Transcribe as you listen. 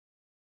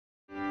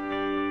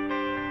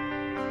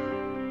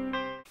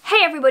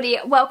Hey everybody,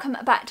 welcome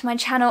back to my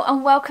channel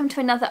and welcome to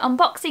another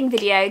unboxing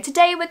video.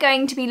 Today we're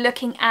going to be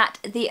looking at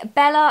the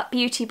Bella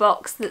Beauty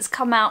box that's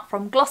come out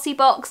from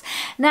Glossybox.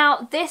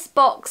 Now this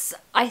box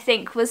I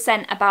think was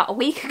sent about a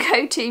week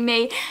ago to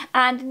me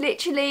and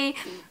literally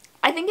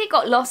I think it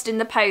got lost in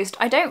the post.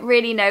 I don't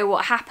really know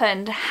what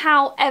happened.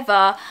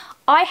 However,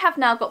 I have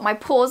now got my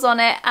paws on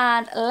it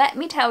and let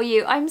me tell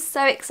you, I'm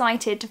so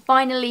excited to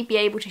finally be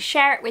able to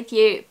share it with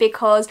you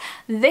because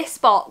this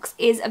box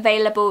is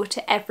available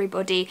to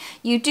everybody.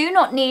 You do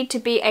not need to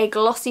be a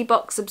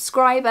Glossybox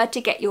subscriber to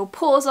get your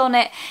paws on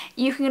it.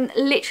 You can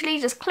literally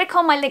just click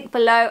on my link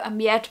below and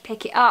be able to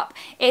pick it up.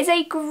 It's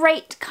a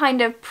great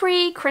kind of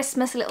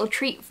pre-Christmas little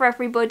treat for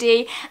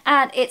everybody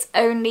and it's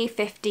only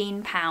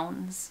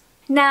 £15.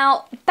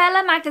 Now,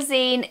 Bella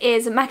magazine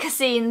is a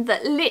magazine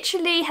that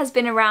literally has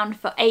been around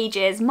for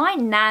ages. My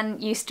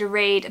nan used to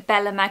read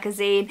Bella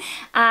magazine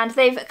and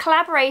they've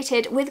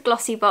collaborated with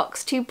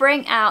Glossybox to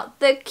bring out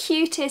the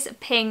cutest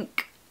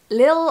pink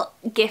little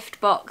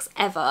gift box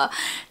ever.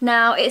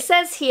 Now it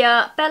says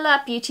here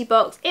Bella Beauty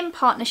Box in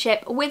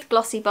partnership with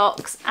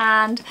Glossybox,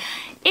 and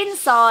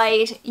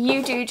inside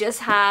you do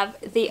just have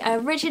the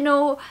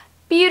original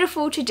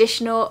beautiful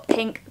traditional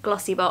pink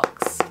glossy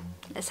box.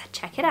 Let's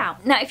check it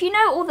out. Now, if you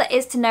know all there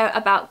is to know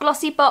about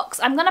Glossybox,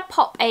 I'm going to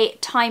pop a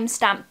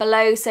timestamp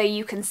below so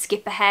you can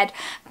skip ahead.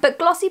 But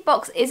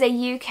Glossybox is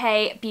a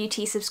UK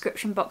beauty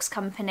subscription box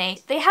company.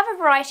 They have a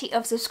variety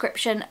of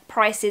subscription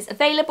prices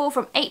available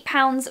from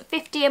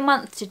 £8.50 a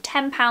month to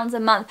 £10 a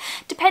month,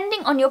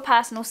 depending on your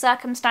personal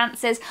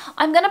circumstances.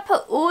 I'm going to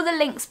put all the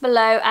links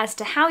below as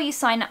to how you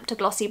sign up to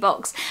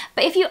Glossybox.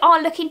 But if you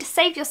are looking to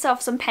save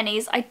yourself some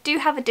pennies, I do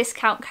have a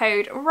discount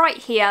code right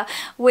here,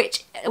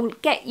 which will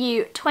get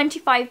you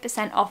 25%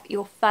 off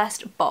your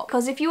first box.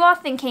 Because if you are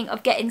thinking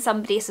of getting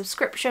somebody a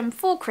subscription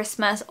for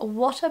Christmas,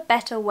 what a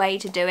better way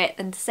to do it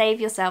than to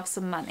save yourself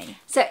some money.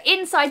 So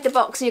inside the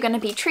box you're going to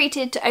be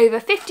treated to over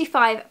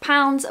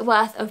 £55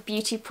 worth of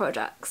beauty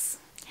products.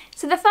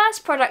 So the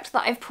first product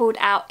that I've pulled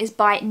out is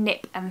by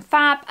Nip and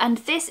Fab, and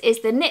this is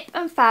the Nip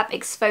and Fab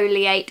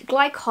Exfoliate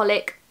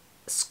Glycolic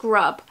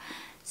Scrub.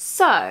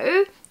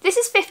 So this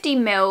is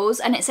 50ml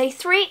and it's a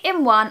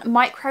 3-in-1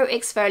 micro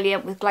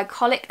exfoliant with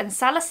glycolic and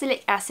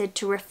salicylic acid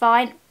to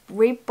refine,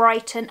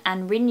 re-brighten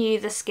and renew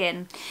the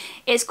skin.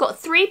 It's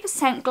got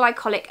 3%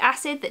 glycolic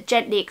acid that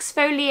gently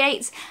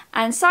exfoliates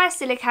and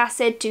salicylic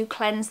acid to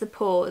cleanse the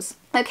pores.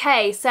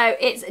 Okay, so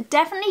it's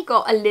definitely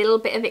got a little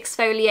bit of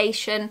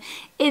exfoliation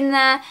in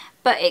there,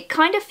 but it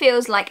kind of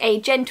feels like a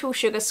gentle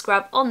sugar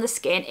scrub on the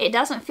skin. It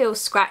doesn't feel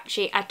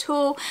scratchy at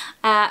all,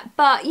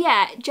 but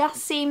yeah, it just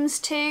seems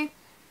to...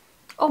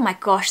 Oh my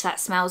gosh, that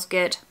smells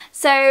good.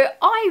 So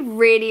I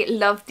really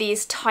love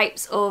these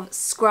types of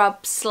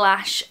scrub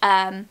slash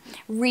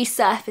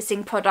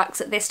resurfacing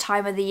products at this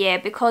time of the year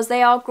because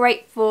they are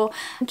great for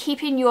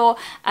keeping your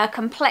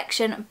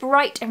complexion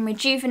bright and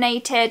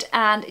rejuvenated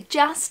and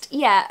just,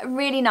 yeah,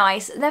 really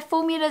nice. Their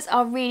formulas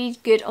are really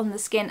good on the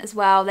skin as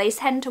well. They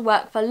tend to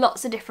work for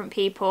lots of different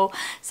people.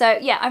 So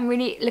yeah, I'm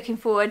really looking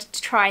forward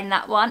to trying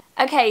that one.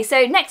 Okay,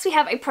 so next we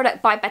have a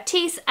product by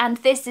Batiste and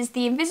this is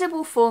the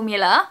Invisible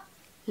Formula.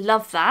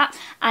 Love that.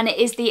 And it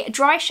is the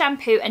dry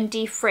shampoo and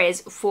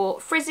defrizz for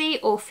frizzy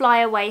or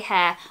flyaway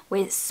hair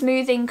with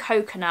smoothing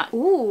coconut.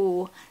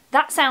 Ooh,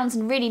 that sounds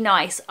really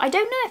nice. I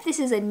don't know if this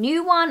is a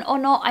new one or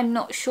not, I'm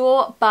not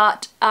sure,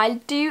 but I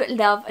do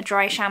love a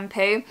dry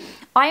shampoo.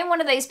 I am one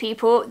of those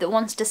people that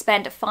wants to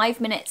spend 5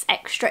 minutes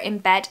extra in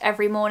bed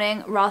every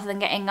morning rather than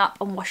getting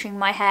up and washing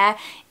my hair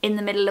in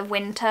the middle of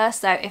winter.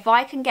 So if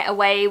I can get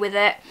away with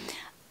it,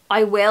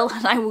 I will,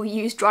 and I will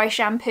use dry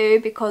shampoo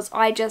because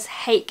I just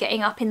hate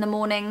getting up in the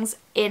mornings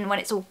when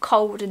it's all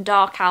cold and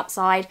dark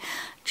outside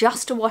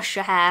just to wash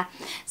your hair.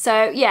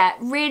 So yeah,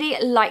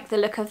 really like the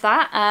look of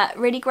that,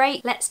 really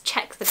great. Let's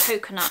check the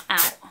coconut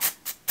out.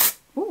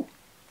 Ooh,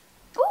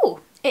 ooh,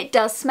 it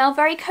does smell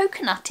very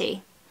coconutty.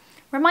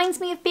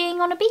 Reminds me of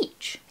being on a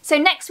beach. So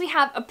next we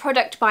have a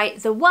product by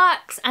The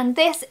Works, and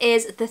this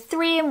is the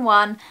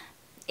 3-in-1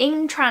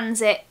 In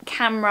Transit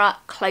Camera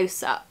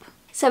Close-Up.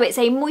 So it's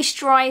a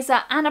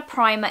moisturiser and a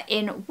primer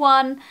in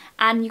one,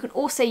 and you can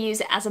also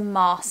use it as a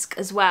mask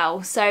as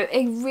well. So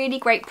a really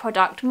great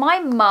product. My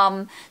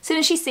mum, as soon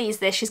as she sees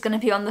this, she's going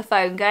to be on the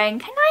phone going,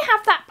 "Can I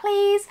have that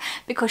please?"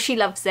 Because she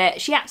loves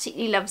it. She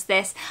absolutely loves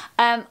this.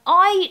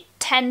 I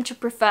tend to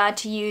prefer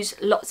to use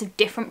lots of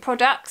different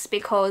products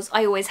because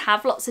I always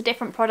have lots of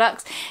different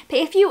products. But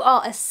if you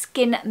are a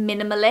skin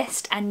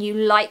minimalist and you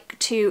like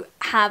to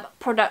have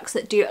products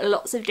that do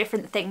lots of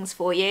different things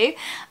for you,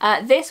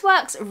 this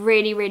works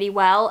really, really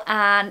well.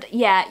 And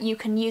yeah, you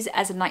can use it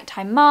as a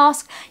nighttime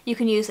mask, you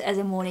can use it as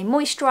a morning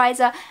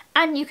moisturiser,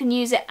 and you can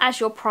use it as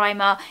your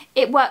primer.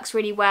 It works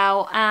really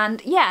well,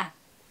 and yeah,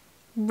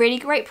 really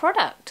great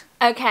product.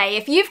 Okay,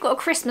 if you've got a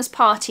Christmas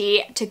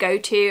party to go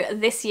to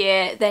this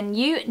year, then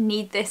you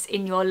need this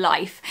in your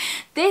life.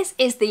 This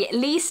is the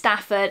Lee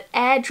Stafford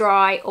Air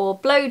Dry or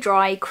Blow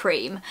Dry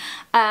Cream.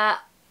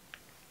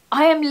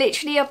 I am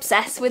literally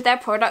obsessed with their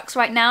products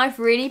right now. I've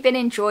really been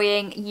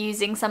enjoying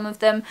using some of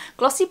them.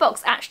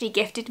 Glossybox actually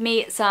gifted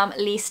me some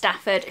Lee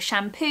Stafford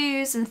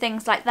shampoos and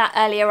things like that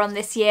earlier on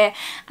this year,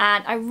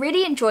 and I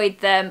really enjoyed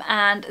them.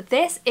 And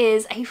this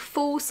is a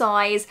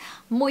full-size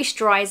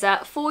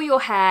moisturizer for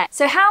your hair.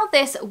 So how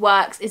this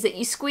works is that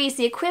you squeeze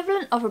the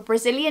equivalent of a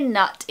Brazilian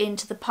nut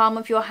into the palm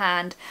of your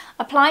hand,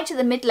 apply to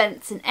the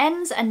mid-lengths and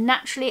ends, and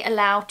naturally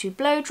allow to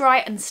blow dry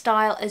and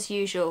style as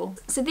usual.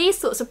 So these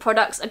sorts of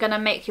products are going to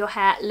make your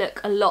hair look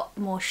a lot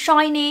more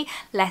shiny,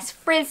 less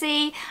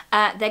frizzy.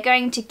 They're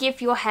going to give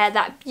your hair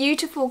that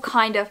beautiful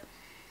kind of,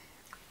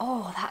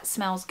 oh, that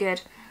smells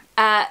good.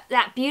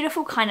 That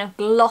beautiful kind of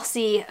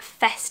glossy,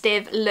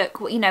 festive look,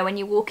 you know, when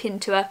you walk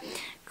into a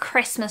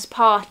Christmas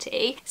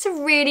party. It's a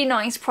really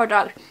nice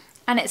product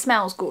and it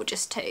smells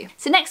gorgeous too.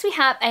 So next we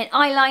have an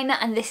eyeliner,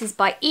 and this is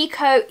by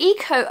Eco.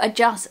 Eco are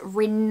just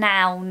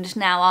renowned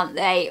now, aren't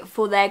they,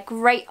 for their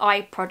great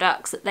eye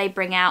products that they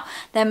bring out.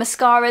 Their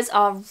mascaras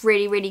are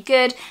really, really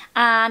good,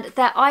 and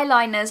their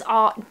eyeliners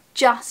are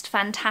just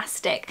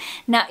fantastic.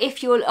 Now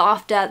if you're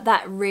after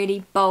that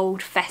really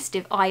bold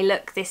festive eye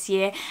look this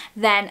year,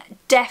 then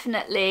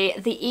definitely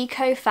the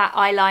Eco Fat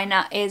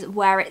eyeliner is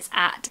where it's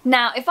at.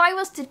 Now if I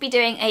was to be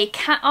doing a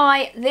cat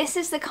eye, this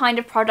is the kind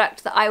of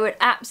product that I would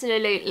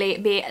absolutely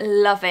be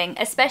loving,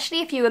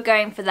 especially if you were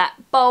going for that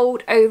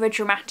bold, over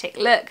dramatic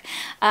look.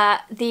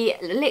 The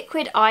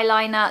liquid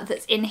eyeliner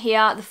that's in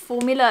here, the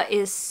formula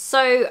is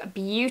so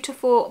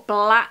beautiful,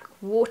 black,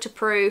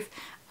 waterproof,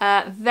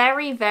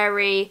 very,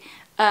 very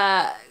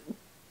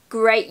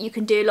great. You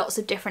can do lots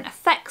of different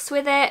effects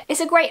with it. It's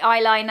a great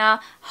eyeliner,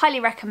 highly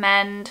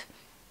recommend.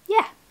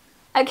 Yeah.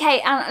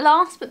 Okay, and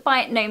last but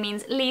by no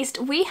means least,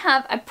 we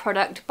have a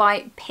product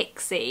by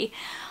Pixi.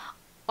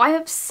 I'm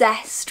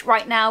obsessed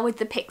right now with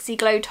the Pixi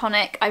Glow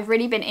Tonic. I've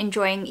really been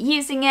enjoying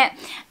using it,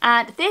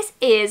 and this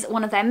is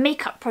one of their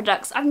makeup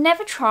products. I've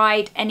never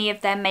tried any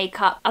of their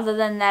makeup other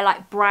than their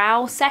like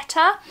brow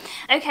setter.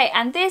 Okay,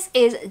 and this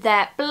is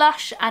their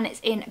blush, and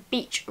it's in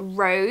Beach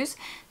Rose.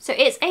 So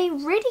it's a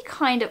really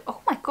kind of, oh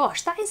my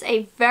gosh, that is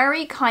a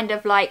very kind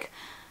of like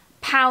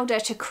powder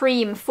to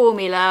cream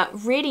formula.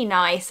 Really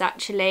nice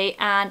actually,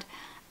 and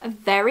a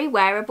very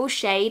wearable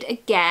shade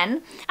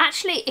again.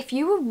 Actually, if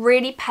you were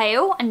really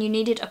pale and you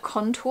needed a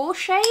contour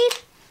shade,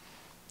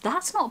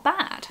 that's not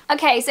bad.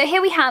 Okay, so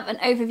here we have an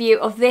overview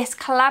of this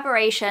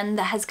collaboration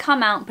that has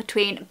come out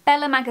between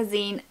Bella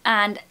Magazine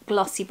and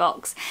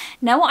Glossybox.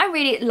 Now what I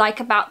really like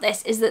about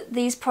this is that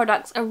these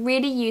products are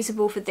really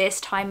usable for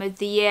this time of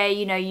the year.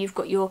 You know, you've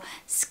got your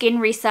skin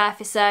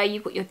resurfacer,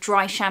 you've got your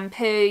dry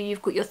shampoo,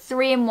 you've got your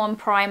 3-in-1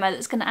 primer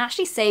that's going to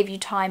actually save you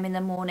time in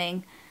the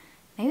morning.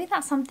 Maybe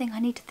that's something I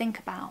need to think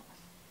about.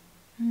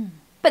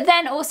 But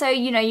then also,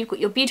 you know, you've got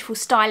your beautiful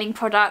styling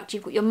product,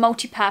 you've got your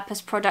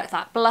multi-purpose product,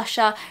 that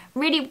blusher.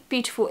 Really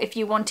beautiful if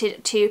you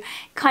wanted to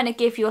kind of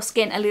give your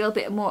skin a little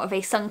bit more of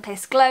a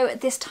sun-kissed glow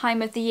at this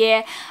time of the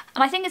year.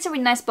 And I think it's a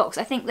really nice box.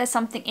 I think there's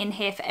something in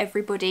here for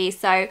everybody.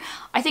 So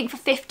I think for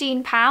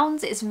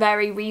 £15 it's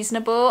very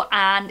reasonable,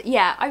 and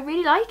yeah, I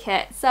really like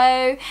it.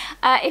 So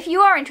if you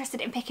are interested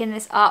in picking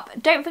this up,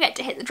 don't forget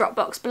to hit the drop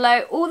box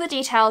below. All the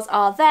details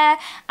are there,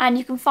 and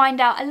you can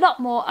find out a lot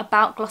more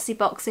about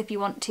Glossybox if you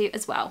want to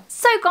as well.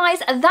 So guys,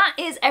 that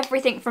is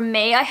everything from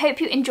me. I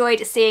hope you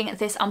enjoyed seeing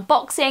this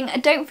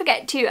unboxing. Don't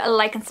forget to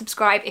like and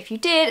subscribe if you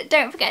did.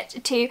 Don't forget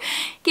to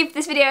give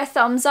this video a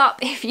thumbs up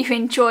if you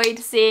enjoyed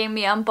seeing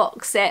me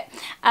unbox it.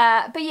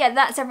 But yeah,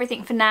 that's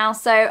everything for now.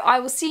 So I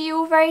will see you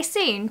all very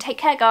soon. Take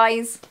care,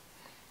 guys.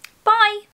 Bye.